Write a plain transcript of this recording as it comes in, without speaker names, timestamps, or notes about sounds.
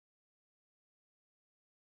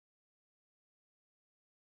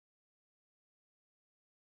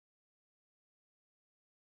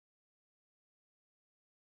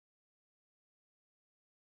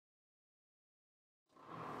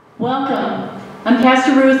Welcome. I'm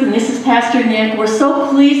Pastor Ruth and this is Pastor Nick. We're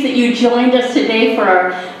so pleased that you joined us today for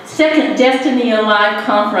our second Destiny Alive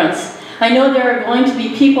conference. I know there are going to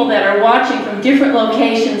be people that are watching from different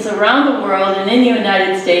locations around the world and in the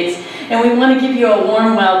United States, and we want to give you a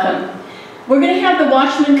warm welcome. We're going to have the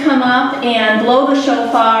watchmen come up and blow the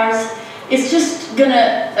shofars. It's just going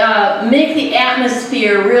to make the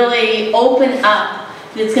atmosphere really open up.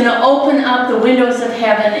 It's going to open up the windows of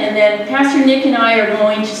heaven, and then Pastor Nick and I are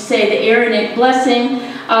going to say the Aaronic blessing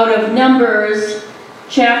out of Numbers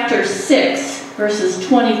chapter 6, verses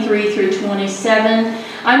 23 through 27.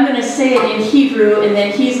 I'm going to say it in Hebrew, and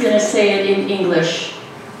then he's going to say it in English.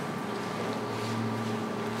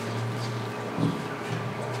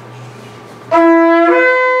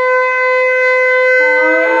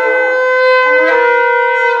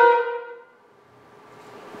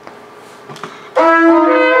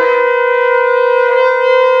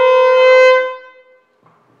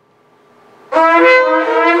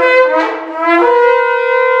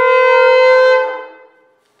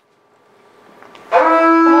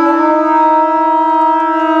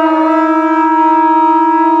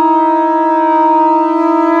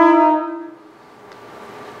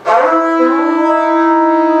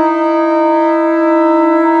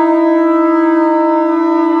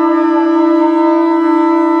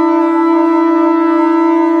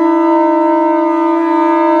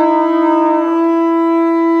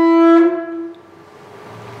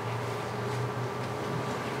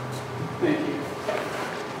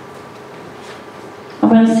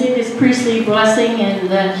 Blessing in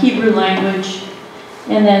the Hebrew language,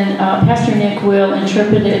 and then Pastor Nick will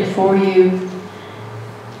interpret it for you.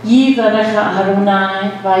 Yivarecha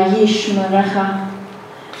Adonai vayishmerecha,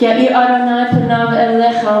 Ya'ir Adonai panav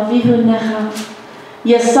elecha vihunecha,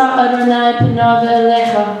 Yasa Adonai panav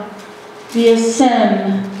elecha,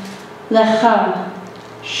 V'yasem lecha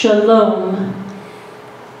shalom.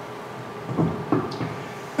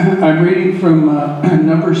 I'm reading from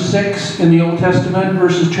number 6 in the Old Testament,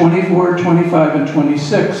 verses 24, 25, and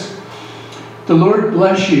 26. The Lord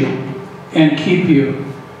bless you and keep you.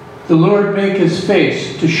 The Lord make his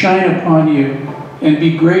face to shine upon you and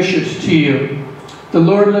be gracious to you. The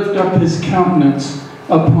Lord lift up his countenance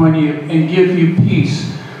upon you and give you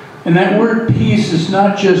peace. And that word peace is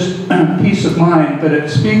not just peace of mind, but it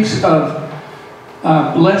speaks of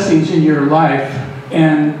blessings in your life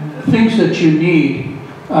and things that you need.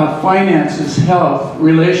 Finances, health,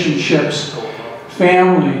 relationships,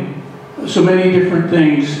 family, so many different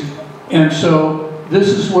things. And so this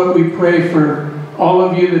is what we pray for all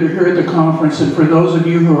of you that are here at the conference and for those of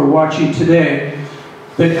you who are watching today,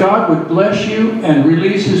 that God would bless you and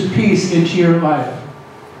release his peace into your life.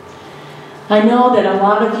 I know that a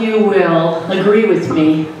lot of you will agree with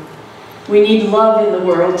me. We need love in the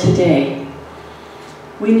world today.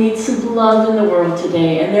 We need some love in the world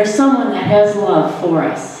today, and there's someone that has love for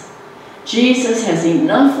us. Jesus has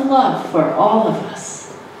enough love for all of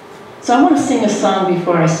us. So I want to sing a song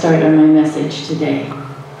before I start on my message today,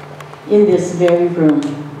 in this very room.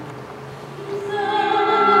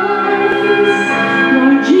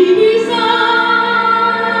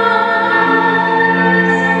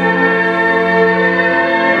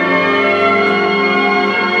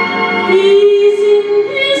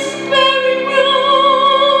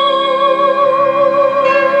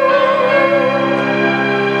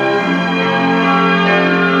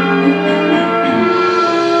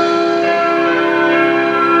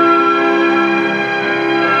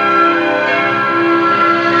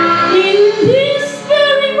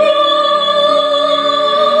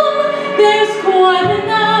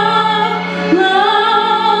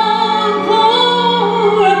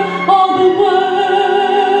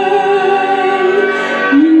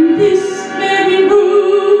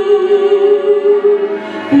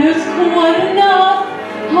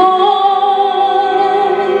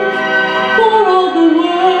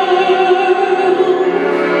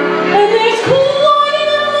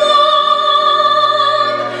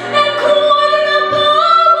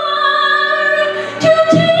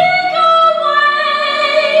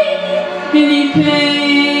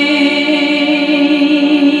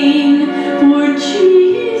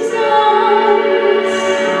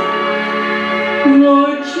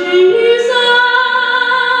 Lord Jesus,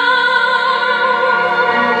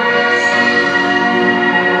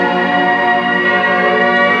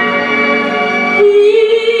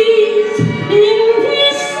 He's in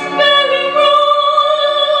this very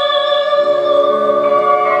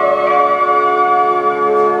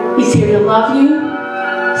He's here to love you,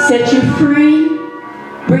 set you free,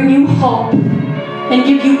 bring you hope, and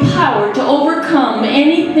give you power to overcome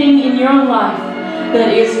anything in your life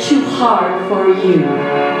that is too hard for you.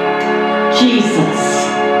 Jesus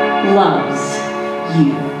loves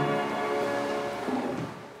you.